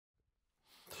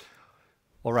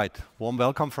All right, warm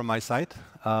welcome from my side.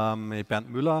 Bernd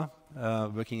Müller,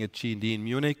 working at G+D in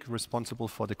Munich, responsible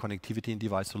for the Connectivity and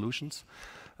Device Solutions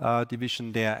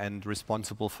division there, and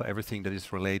responsible for everything that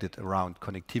is related around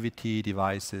connectivity,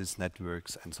 devices,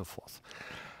 networks, and so forth.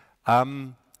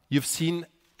 You've seen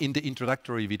in the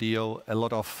introductory video a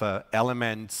lot of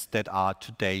elements that are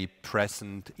today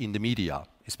present in the media,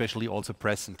 especially also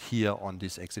present here on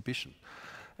this exhibition.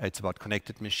 It's about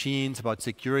connected machines, about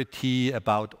security,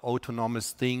 about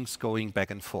autonomous things going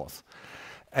back and forth.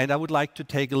 And I would like to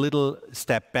take a little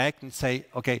step back and say,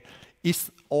 okay, is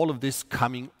all of this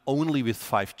coming only with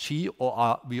 5G, or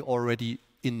are we already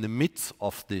in the midst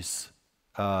of this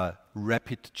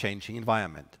rapid changing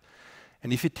environment?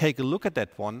 And if you take a look at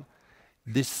that one,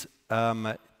 this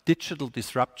digital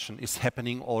disruption is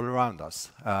happening all around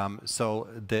us. So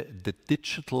the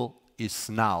digital is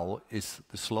now is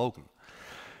the slogan.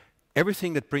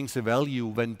 Everything that brings a value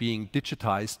when being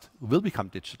digitized will become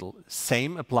digital.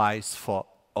 Same applies for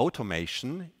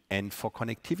automation and for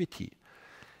connectivity.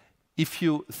 If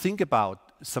you think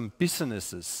about some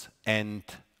businesses and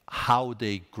how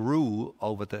they grew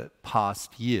over the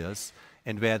past years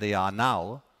and where they are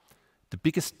now, the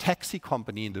biggest taxi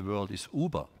company in the world is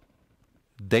Uber.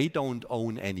 They don't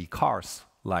own any cars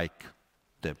like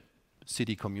the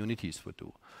city communities would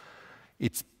do.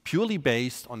 It's purely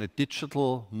based on a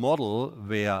digital model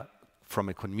where, from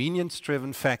a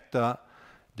convenience-driven factor,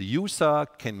 the user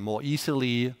can more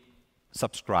easily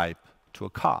subscribe to a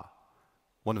car.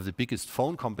 One of the biggest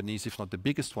phone companies, if not the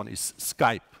biggest one, is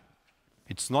Skype.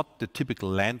 It's not the typical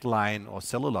landline or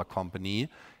cellular company.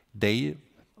 They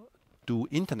do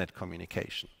internet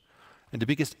communication. And the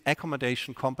biggest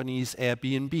accommodation company is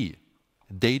Airbnb.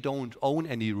 They don't own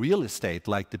any real estate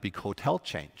like the big hotel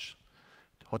chains.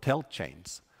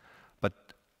 But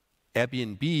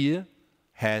Airbnb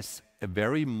has a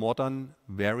very modern,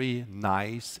 very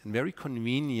nice, and very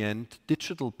convenient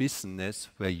digital business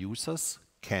where users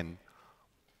can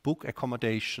book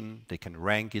accommodation, they can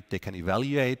rank it, they can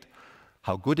evaluate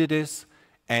how good it is,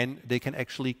 and they can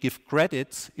actually give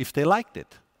credits if they liked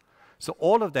it. So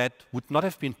all of that would not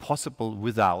have been possible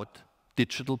without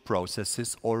digital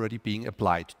processes already being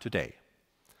applied today.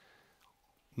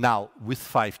 Now, with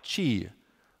 5G,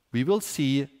 we will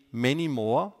see many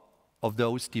more of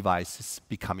those devices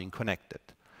becoming connected.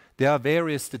 There are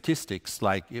various statistics,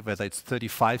 like whether it's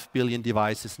 35 billion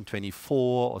devices in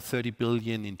 24 or 30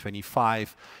 billion in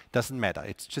 25, doesn't matter.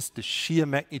 It's just the sheer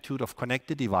magnitude of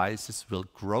connected devices will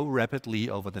grow rapidly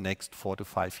over the next 4 to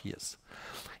 5 years.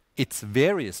 It's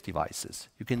various devices.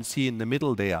 You can see in the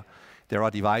middle there, there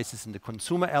are devices in the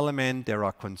consumer element, there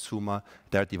are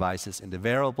devices in the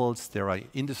wearables, there are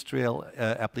industrial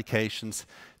applications.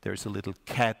 There's a little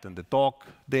cat and a dog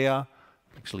there,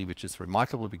 actually, which is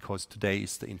remarkable because today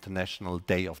is the International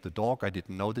Day of the Dog. I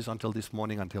didn't know this until this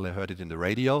morning, until I heard it in the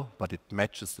radio, but it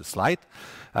matches the slide.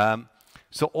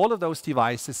 So all of those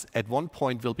devices at one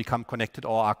point will become connected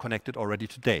or are connected already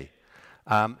today.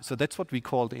 So that's what we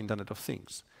call the Internet of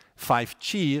Things.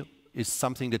 5G is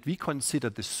something that we consider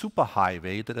the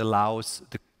superhighway that allows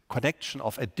the connection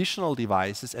of additional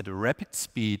devices at a rapid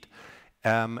speed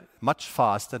much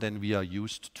faster than we are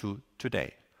used to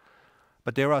today.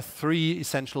 But there are 3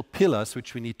 essential pillars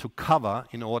which we need to cover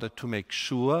in order to make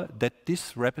sure that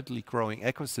this rapidly growing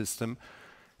ecosystem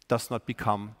does not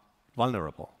become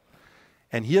vulnerable.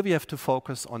 And here we have to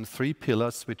focus on 3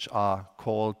 pillars which are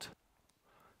called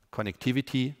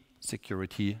connectivity,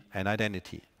 security, and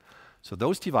identity. So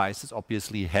those devices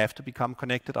obviously have to become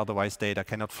connected, otherwise data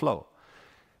cannot flow.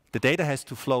 The data has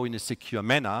to flow in a secure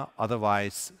manner,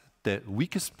 otherwise the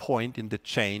weakest point in the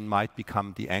chain might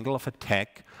become the angle of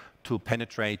attack to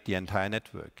penetrate the entire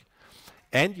network.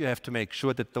 And you have to make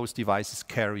sure that those devices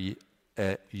carry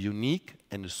a unique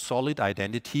and a solid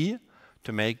identity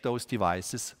to make those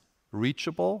devices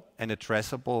reachable and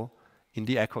addressable in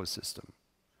the ecosystem.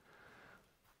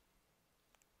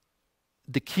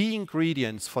 The key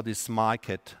ingredients for this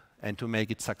market and to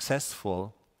make it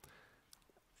successful,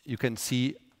 you can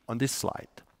see on this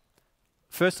slide.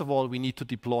 First of all, we need to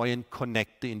deploy and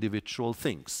connect the individual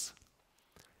things.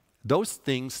 Those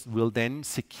things will then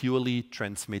securely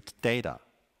transmit data.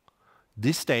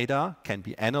 This data can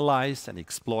be analyzed and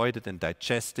exploited and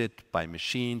digested by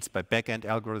machines, by back-end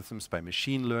algorithms, by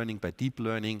machine learning, by deep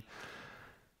learning.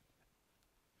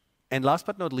 And last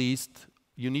but not least,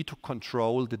 you need to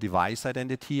control the device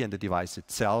identity and the device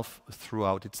itself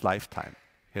throughout its lifetime.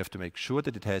 You have to make sure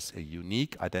that it has a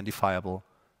unique, identifiable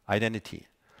identity.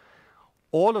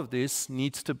 All of this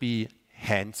needs to be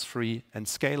hands-free and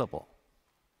scalable.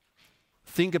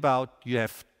 Think about you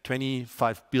have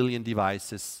 25 billion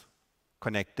devices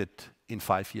connected in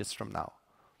 5 years from now.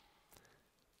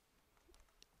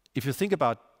 if you think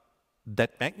about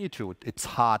that magnitude, it's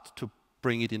hard to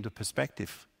bring it into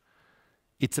perspective.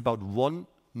 It's about 1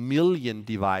 million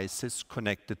devices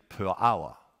connected per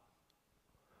hour.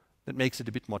 That makes it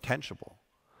a bit more tangible.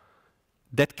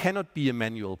 That cannot be a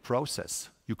manual process.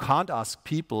 You can't ask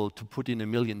people to put in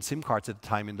 1 million SIM cards at a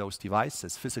time in those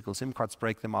devices. Physical SIM cards,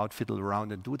 break them out, fiddle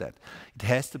around and do that. It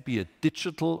has to be a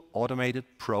digital, automated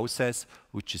process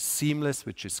which is seamless,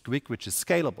 which is quick, which is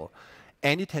scalable.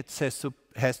 And it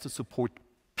has to support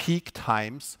peak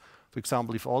times. For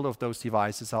example, if all of those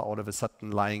devices are all of a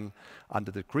sudden lying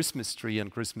under the Christmas tree on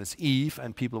Christmas Eve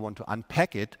and people want to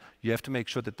unpack it, you have to make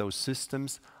sure that those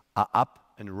systems are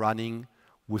up and running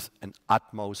with an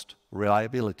utmost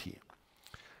reliability.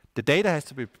 The data has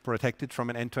to be protected from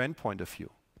an end-to-end point of view.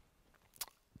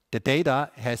 The data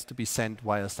has to be sent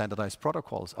via standardized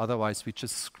protocols. Otherwise, we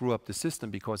just screw up the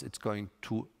system because it's going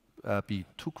to be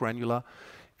too granular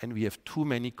and we have too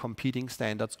many competing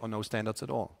standards or no standards at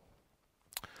all.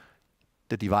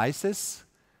 The devices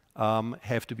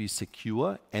have to be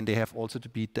secure and they have also to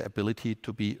be the ability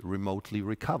to be remotely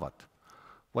recovered.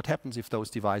 What happens if those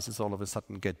devices all of a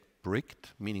sudden get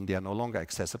bricked, meaning they are no longer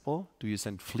accessible? Do you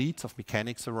send fleets of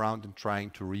mechanics around and trying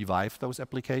to revive those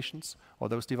applications or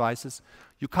those devices?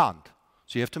 You can't.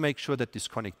 So you have to make sure that this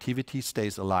connectivity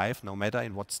stays alive no matter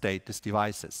in what state this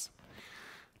device is.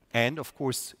 And of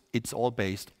course, it's all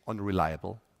based on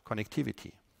reliable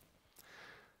connectivity.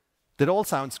 That all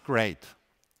sounds great.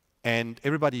 And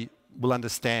everybody will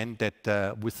understand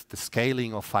that with the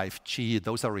scaling of 5G,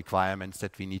 those are requirements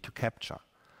that we need to capture.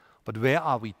 But where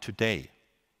are we today?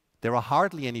 There are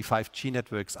hardly any 5G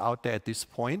networks out there at this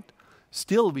point.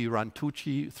 Still, we run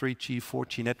 2G, 3G,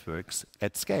 4G networks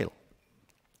at scale.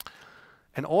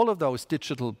 And all of those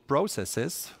digital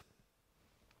processes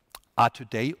are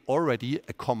today already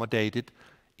accommodated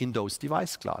in those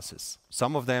device classes.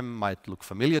 Some of them might look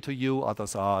familiar to you,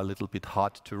 others are a little bit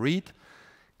hard to read.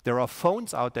 There are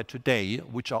phones out there today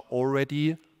which are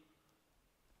already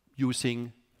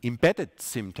using embedded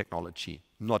SIM technology,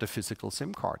 not a physical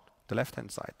SIM card, the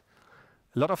left-hand side.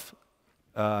 A lot of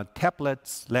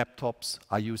tablets, laptops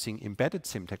are using embedded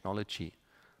SIM technology.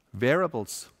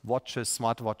 Wearables, watches,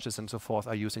 smartwatches and so forth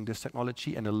are using this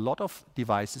technology, and a lot of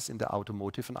devices in the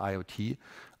automotive and IoT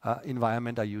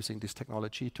environment are using this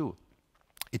technology too.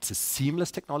 It's a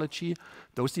seamless technology.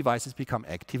 Those devices become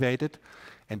activated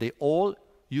and they all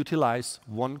utilize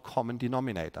one common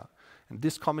denominator. And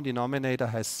this common denominator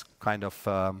has kind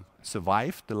of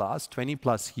survived the last 20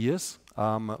 plus years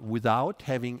without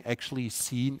having actually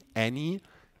seen any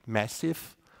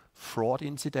massive fraud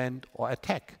incident or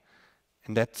attack.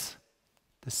 And that's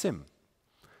the SIM.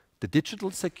 The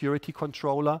digital security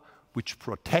controller which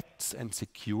protects and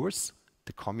secures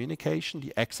the communication,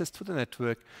 the access to the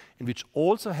network, and which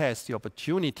also has the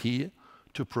opportunity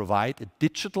to provide a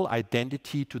digital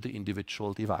identity to the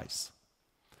individual device.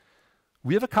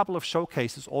 We have a couple of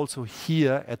showcases also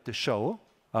here at the show,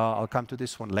 I'll come to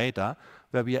this one later,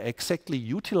 where we are exactly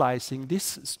utilizing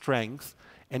this strength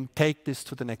and take this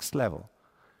to the next level.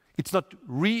 It's not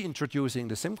reintroducing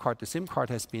the SIM card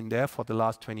has been there for the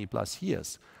last 20 plus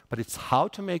years, but it's how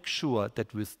to make sure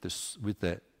that with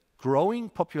the growing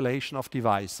population of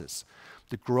devices,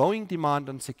 the growing demand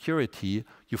on security,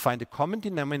 you find a common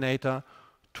denominator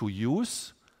to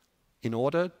use in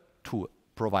order to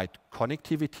provide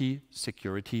connectivity,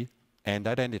 security, and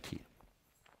identity.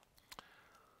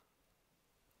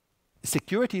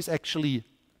 Security is actually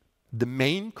the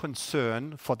main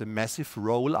concern for the massive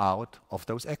rollout of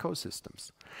those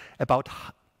ecosystems. About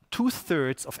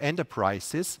 2/3 of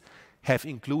enterprises have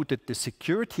included the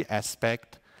security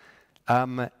aspect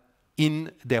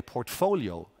in their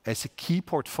portfolio as a key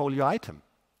portfolio item.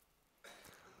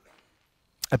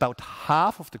 About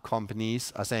half of the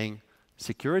companies are saying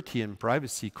security and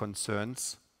privacy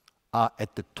concerns are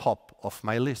at the top of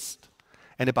my list.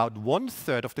 And about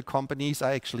 1/3 of the companies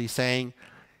are actually saying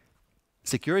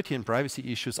security and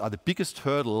privacy issues are the biggest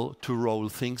hurdle to roll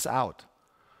things out.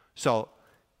 So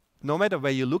no matter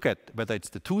where you look at, whether it's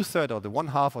the 2/3 or the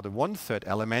 1/2 or the 1/3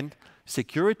 element,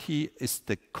 security is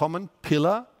the common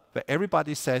pillar where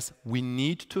everybody says we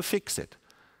need to fix it.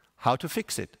 How to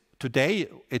fix it? Today,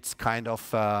 it's kind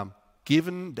of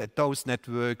given that those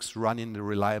networks run in a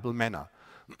reliable manner.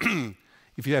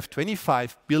 If you have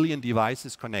 25 billion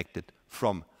devices connected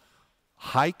from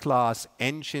high-class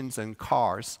engines and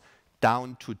cars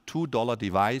down to $2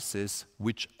 devices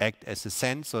which act as a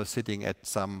sensor sitting at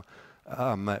some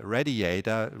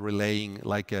radiator relaying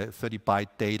like a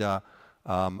 30-byte data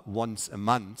once a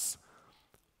month,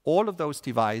 all of those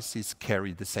devices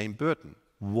carry the same burden.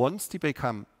 Once they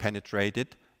become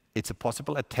penetrated, it's a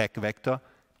possible attack vector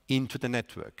into the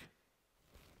network.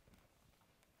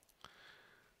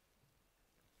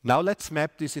 Now let's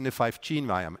map this in a 5G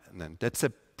environment. That's a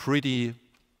pretty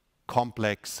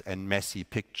complex and messy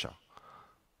picture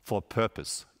for a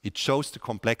purpose. It shows the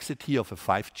complexity of a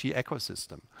 5G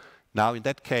ecosystem. Now in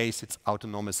that case, it's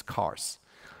autonomous cars.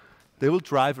 They will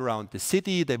drive around the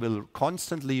city, they will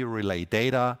constantly relay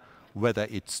data, whether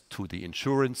it's to the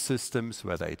insurance systems,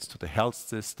 whether it's to the health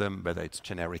system, whether it's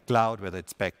generic cloud, whether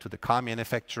it's back to the car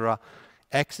manufacturer.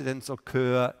 Accidents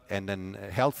occur and then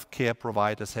healthcare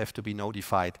providers have to be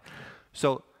notified.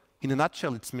 So in a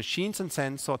nutshell, it's machines and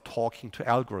sensors talking to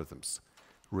algorithms,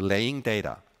 relaying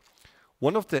data.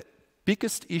 One of the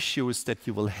biggest issues that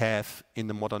you will have in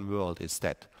the modern world is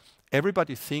that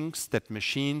everybody thinks that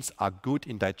machines are good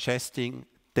in digesting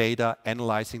data,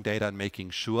 analyzing data, and making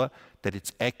sure that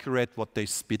it's accurate what they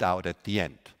spit out at the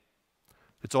end.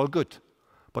 It's all good.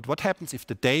 But what happens if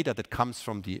the data that comes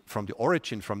from the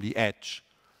origin, from the edge,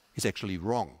 is actually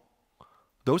wrong?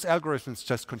 Those algorithms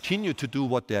just continue to do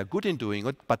what they are good in doing,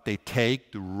 but they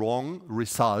take the wrong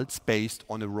results based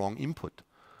on a wrong input.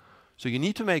 So you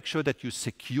need to make sure that you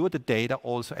secure the data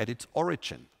also at its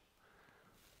origin.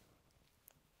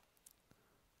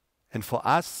 And for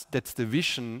us, that's the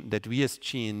vision that we as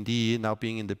G+D, now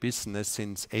being in the business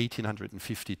since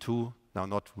 1852, now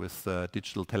not with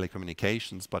digital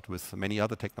telecommunications, but with many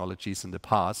other technologies in the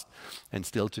past, and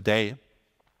still today,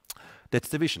 that's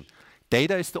the vision.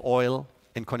 Data is the oil,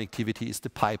 and connectivity is the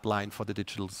pipeline for the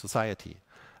digital society.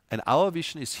 And our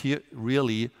vision is here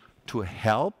really to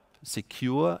help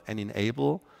secure and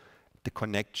enable the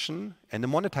connection and the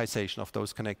monetization of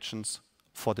those connections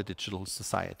for the digital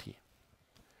society.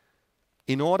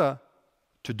 In order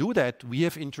to do that, we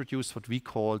have introduced what we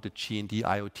call the G+D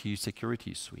IoT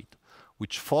Security Suite,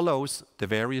 which follows the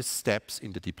various steps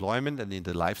in the deployment and in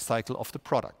the life cycle of the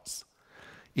products.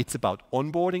 It's about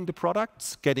onboarding the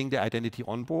products, getting the identity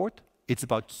on board. It's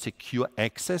about secure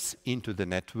access into the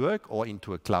network or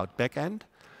into a cloud backend.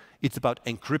 It's about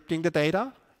encrypting the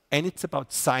data, and it's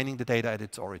about signing the data at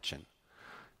its origin.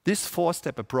 This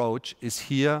four-step approach is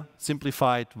here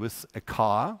simplified with a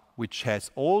car, which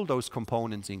has all those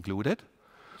components included.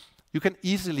 You can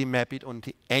easily map it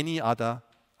onto any other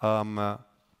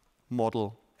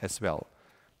model as well.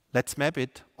 Let's map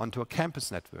it onto a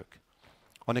campus network.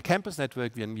 On a campus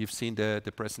network, and you've seen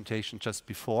the presentation just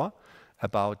before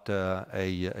about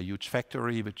a huge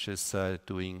factory which is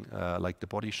doing like the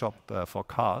body shop for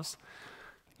cars.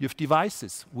 You have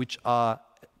devices which are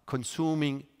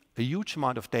consuming a huge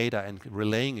amount of data and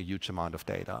relaying a huge amount of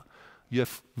data. You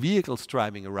have vehicles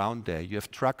driving around there. You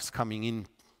have trucks coming in,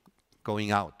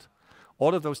 going out.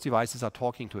 All of those devices are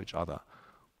talking to each other.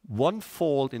 One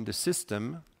fault in the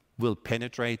system will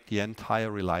penetrate the entire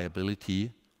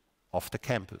reliability of the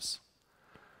campus.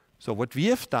 So what we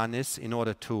have done is, in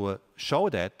order to show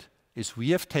that, is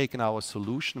we have taken our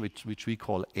solution, which we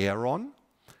call Aeron,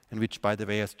 and which, by the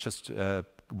way, has just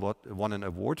won an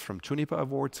award from Juniper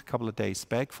Awards a couple of days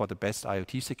back for the best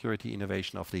IoT security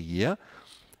innovation of the year,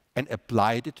 and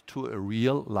applied it to a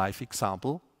real life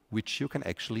example, which you can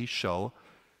actually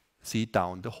see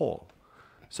down the hall.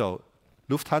 So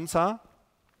Lufthansa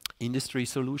Industry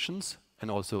Solutions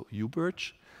and also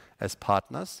UBERG as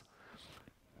partners.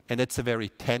 And it's a very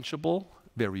tangible,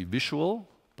 very visual,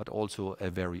 but also a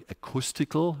very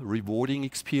acoustical, rewarding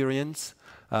experience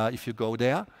if you go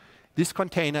there. This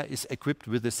container is equipped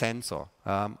with a sensor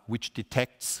which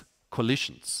detects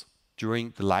collisions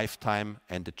during the lifetime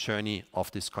and the journey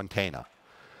of this container.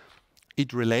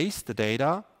 It relays the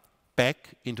data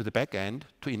back into the back end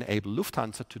to enable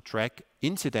Lufthansa to track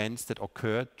incidents that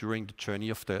occur during the journey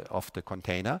of the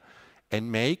container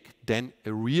and make then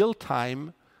a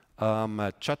real-time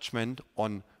judgment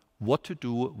on what to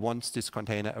do once this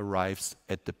container arrives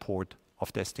at the port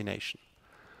of destination.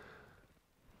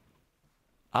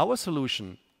 Our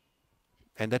solution,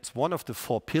 and that's one of the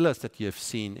four pillars that you have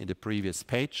seen in the previous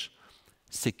page,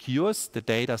 secures the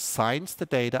data, signs the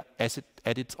data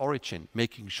at its origin,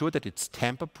 making sure that it's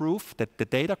tamper-proof, that the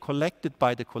data collected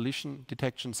by the collision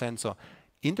detection sensor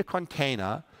in the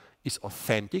container is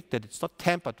authentic, that it's not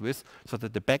tampered with, so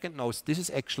that the backend knows this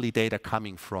is actually data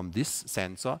coming from this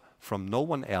sensor, from no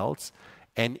one else,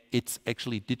 and it's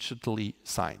actually digitally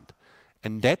signed.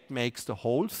 And that makes the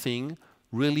whole thing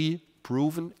really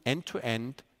proven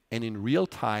end-to-end and in real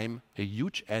time a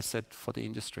huge asset for the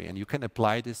industry. And you can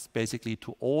apply this basically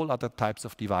to all other types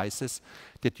of devices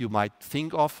that you might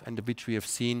think of and which we have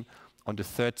seen on the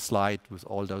third slide with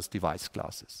all those device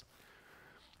classes.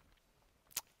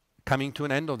 Coming to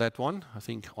an end of that one, I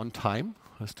think on time.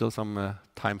 There's still some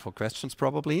time for questions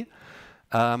probably.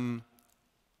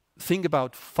 Think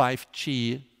about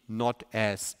 5G not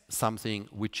as something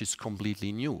which is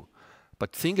completely new.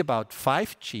 But think about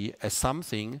 5G as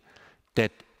something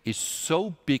that is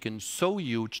so big and so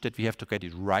huge that we have to get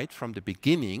it right from the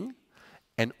beginning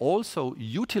and also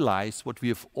utilize what we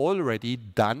have already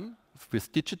done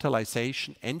with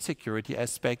digitalization and security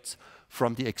aspects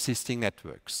from the existing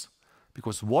networks.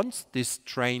 Because once this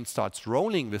train starts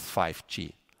rolling with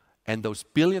 5G and those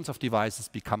billions of devices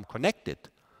become connected,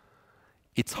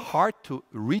 it's hard to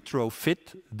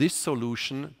retrofit this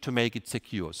solution to make it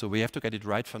secure. So we have to get it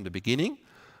right from the beginning.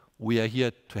 We are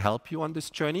here to help you on this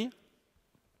journey.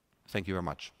 Thank you very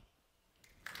much.